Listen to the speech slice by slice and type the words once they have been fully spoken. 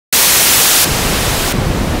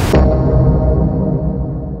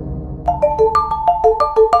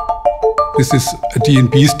This is a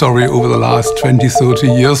D&B story over the last 20, 30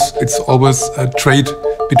 years. It's always a trade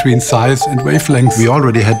between size and wavelengths. We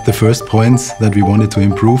already had the first points that we wanted to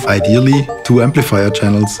improve. Ideally, 2 amplifier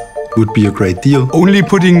channels would be a great deal. Only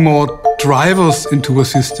putting more drivers into a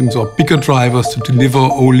system, or bigger drivers to deliver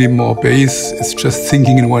only more bass, is just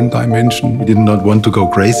thinking in one dimension. We did not want to go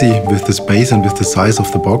crazy with the space and with the size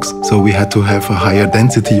of the box, so we had to have a higher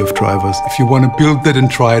density of drivers. If you want to build that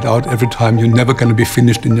and try it out every time, you're never going to be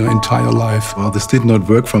finished in your entire life. Well, this did not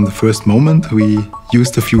work from the first moment. We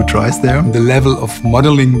used a few tries there. The level of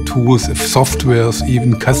modeling tools, of softwares,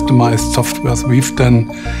 even customized softwares we've done,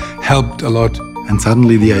 helped a lot. And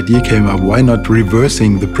suddenly the idea came up, why not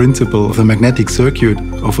reversing the principle of the magnetic circuit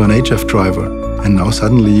of an HF driver? And now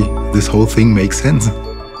suddenly this whole thing makes sense.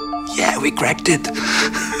 Yeah, we cracked it.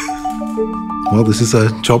 Well, this is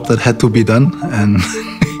a job that had to be done, and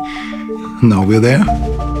now we're there.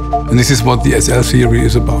 And this is what the SL theory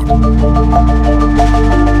is about.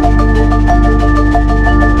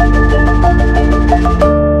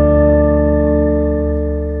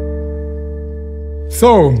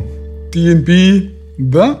 So, D&B,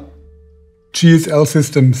 the GSL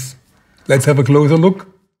systems. Let's have a closer look.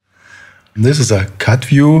 This is a cut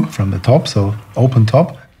view from the top, so open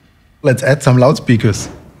top. Let's add some loudspeakers.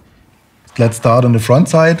 Let's start on the front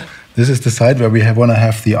side. This is the side where we want to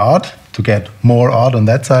have the art to get more art on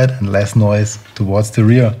that side and less noise towards the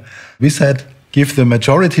rear. We said give the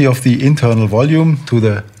majority of the internal volume to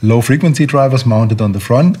the low frequency drivers mounted on the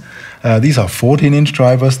front. These are 14-inch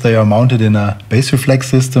drivers. They are mounted in a bass reflex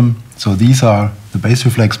system. So these are the bass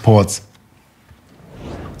reflex ports.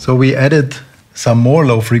 So we added some more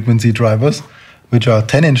low frequency drivers, which are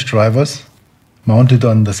 10-inch drivers mounted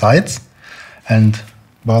on the sides. And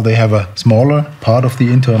while they have a smaller part of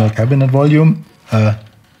the internal cabinet volume,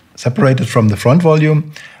 separated from the front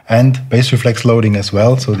volume, and bass reflex loading as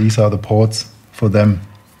well. So these are the ports for them.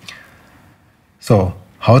 So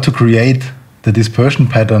how to create the dispersion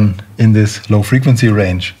pattern in this low frequency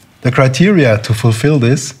range? The criteria to fulfill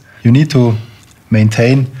this, you need to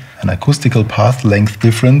maintain an acoustical path length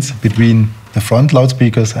difference between the front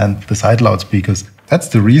loudspeakers and the side loudspeakers. That's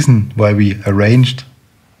the reason why we arranged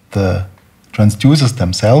the transducers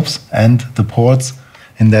themselves and the ports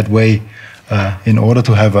in that way, in order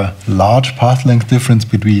to have a large path length difference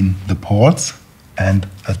between the ports and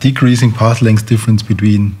a decreasing path length difference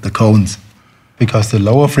between the cones. Because the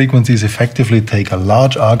lower frequencies effectively take a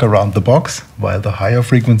large arc around the box, while the higher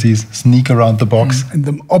frequencies sneak around the box. And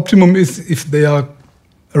the optimum is if they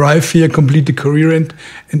arrive here completely coherent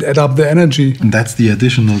and add up the energy. And that's the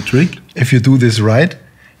additional trick. If you do this right,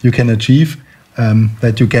 you can achieve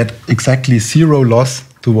that you get exactly 0 loss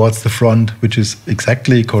towards the front, which is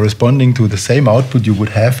exactly corresponding to the same output you would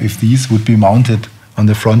have if these would be mounted on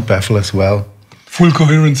the front baffle as well. Full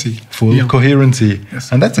coherency. Full coherency.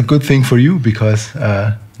 Yes. And that's a good thing for you, because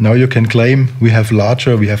now you can claim we have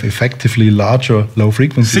effectively larger low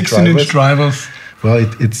frequency 16-inch drivers. Well,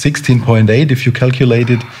 it's 16.8. If you calculate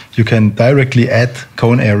it, you can directly add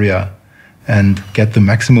cone area and get the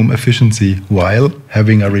maximum efficiency while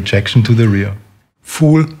having a rejection to the rear.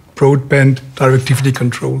 Full broadband directivity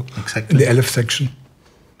control. Exactly. In the LF section.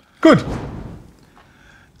 Good.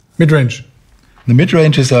 Mid-range. The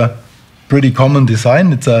mid-range is a pretty common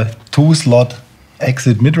design. It's a 2-slot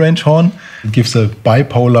exit mid-range horn. It gives a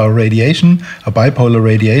bipolar radiation. A bipolar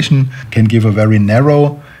radiation can give a very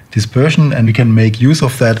narrow dispersion, and we can make use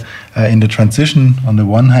of that in the transition, on the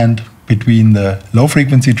one hand, between the low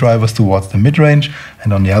frequency drivers towards the mid-range,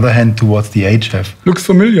 and on the other hand, towards the HF. Looks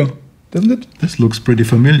familiar, doesn't it? This looks pretty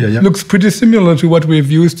familiar, yeah. Looks pretty similar to what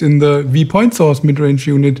we've used in the V point source mid-range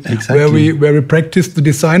unit, exactly. where we practiced the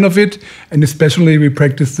design of it, and especially we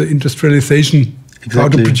practiced the industrialization, exactly. How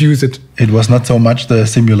to produce it. It was not so much the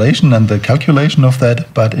simulation and the calculation of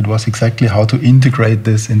that, but it was exactly how to integrate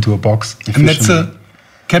this into a box efficiently. And that's a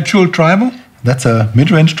capsule driver? That's a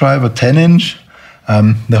mid-range driver, 10-inch.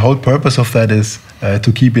 The whole purpose of that is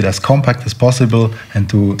to keep it as compact as possible and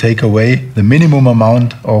to take away the minimum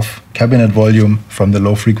amount of cabinet volume from the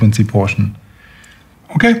low frequency portion.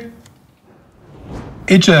 Okay.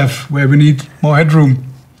 HF, where we need more headroom.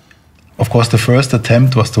 Of course, the first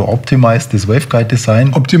attempt was to optimize this waveguide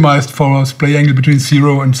design. Optimized for a splay angle between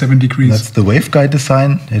 0 and 7 degrees. That's the waveguide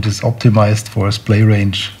design. It is optimized for a splay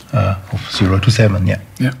range of 0 to 7, yeah.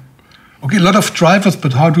 Yeah. Okay, a lot of drivers,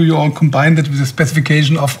 but how do you all combine that with a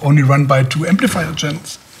specification of only run by 2 amplifier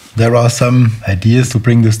channels? there are some ideas to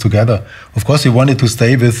bring this together. Of course, we wanted to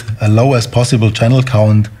stay with a low as possible channel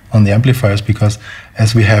count on the amplifiers because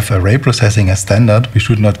as we have array processing as standard, we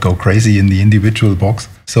should not go crazy in the individual box.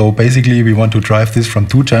 So basically, we want to drive this from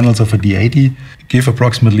 2 channels of a D80, give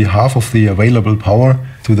approximately half of the available power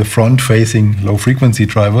to the front-facing low-frequency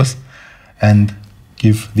drivers, and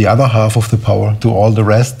give the other half of the power to all the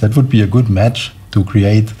rest. That would be a good match to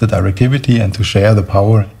create the directivity and to share the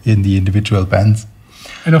power in the individual bands.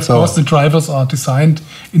 And of course, the drivers are designed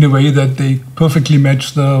in a way that they perfectly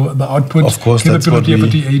match the output capability of a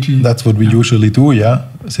D80. That's what we usually do, yeah.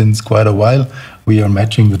 Since quite a while, we are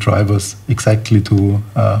matching the drivers exactly to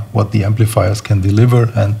what the amplifiers can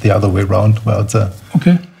deliver, and the other way around. Well, it's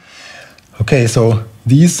okay, so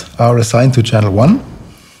these are assigned to channel 1,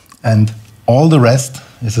 and all the rest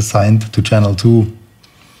is assigned to channel 2.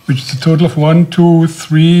 Which is a total of 1, 2,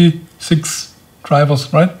 3, 6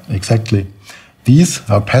 drivers, right? Exactly. These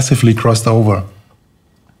are passively crossed over.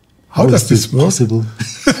 How does this work? Possible?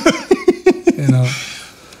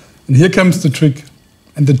 And here comes the trick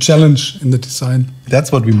and the challenge in the design.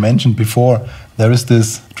 That's what we mentioned before. There is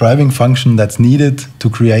this driving function that's needed to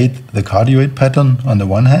create the cardioid pattern on the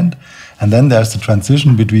one hand, and then there's the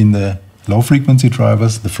transition between the low-frequency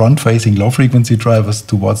drivers, the front-facing low-frequency drivers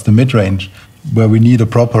towards the mid-range, where we need a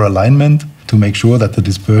proper alignment to make sure that the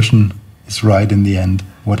dispersion is right in the end.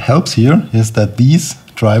 What helps here is that these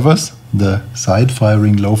drivers, the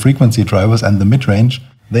side-firing low-frequency drivers and the mid-range,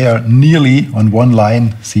 they are nearly on one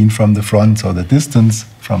line seen from the front. So the distance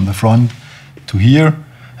from the front to here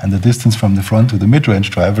and the distance from the front to the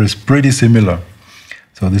mid-range driver is pretty similar.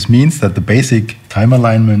 So this means that the basic time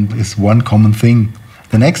alignment is one common thing.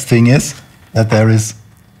 The next thing is that there is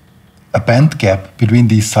a band gap between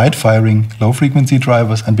these side-firing low-frequency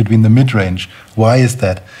drivers and between the mid-range. Why is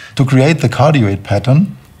that? To create the cardioid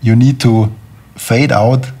pattern, you need to fade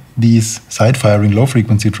out these side-firing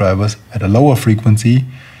low-frequency drivers at a lower frequency,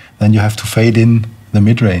 then you have to fade in the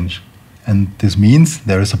mid-range. And this means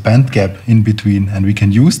there is a band gap in between, and we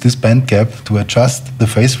can use this band gap to adjust the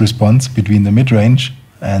phase response between the mid-range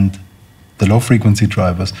and the low-frequency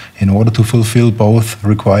drivers in order to fulfill both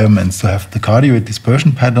requirements, to have the cardioid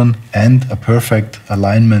dispersion pattern and a perfect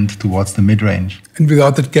alignment towards the mid-range. And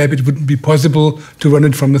without that gap, it wouldn't be possible to run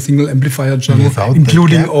it from a single amplifier channel,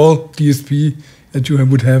 including all DSP that you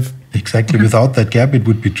would have. Exactly. Okay. Without that gap, it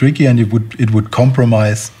would be tricky, and it would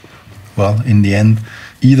compromise, well, in the end,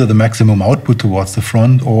 either the maximum output towards the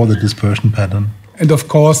front or the dispersion pattern. And of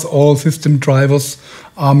course, all system drivers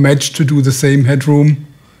are matched to do the same headroom,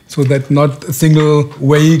 so that not a single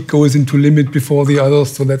way goes into limit before the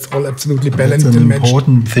others. So that's all absolutely balanced and matched. That's an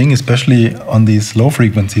important thing, especially on these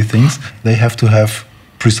low-frequency things. They have to have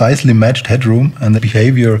precisely matched headroom and the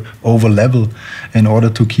behavior over level in order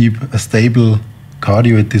to keep a stable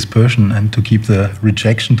cardioid dispersion and to keep the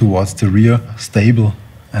rejection towards the rear stable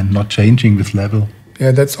and not changing with level.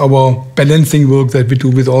 Yeah, that's our balancing work that we do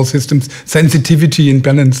with all systems. Sensitivity and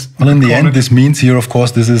balance. Well, in the end, this means here, of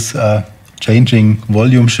course, this is changing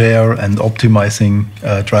volume share and optimizing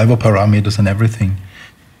driver parameters and everything.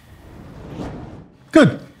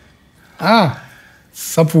 Good.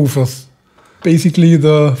 Subwoofers. Basically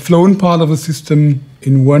the flown part of the system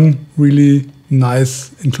in one really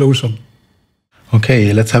nice enclosure.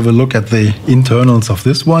 Okay, let's have a look at the internals of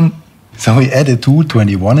this one. So we added 2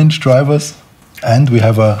 21-inch drivers, and we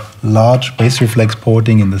have a large bass reflex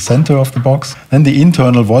porting in the center of the box. Then the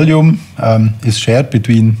internal volume is shared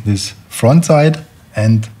between this front side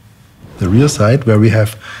and the rear side, where we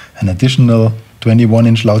have an additional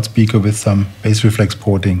 21-inch loudspeaker with some bass reflex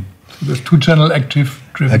porting. So there's 2-channel active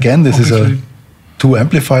driven. Again, this is 2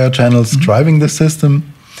 amplifier channels driving the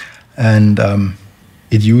system, and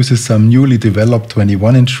it uses some newly developed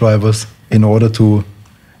 21-inch drivers in order to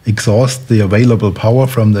exhaust the available power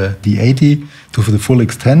from the D80 to the full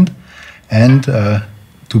extent, and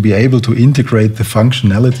to be able to integrate the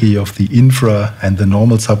functionality of the infra and the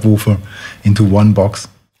normal subwoofer into one box.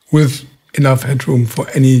 With enough headroom for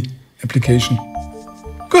any application.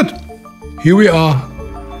 Good. Here we are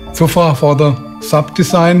so far for the sub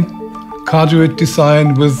design, cardioid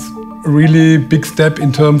design with a really big step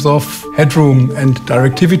in terms of headroom, and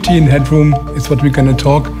directivity in headroom is what we're going to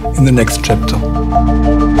talk in the next chapter.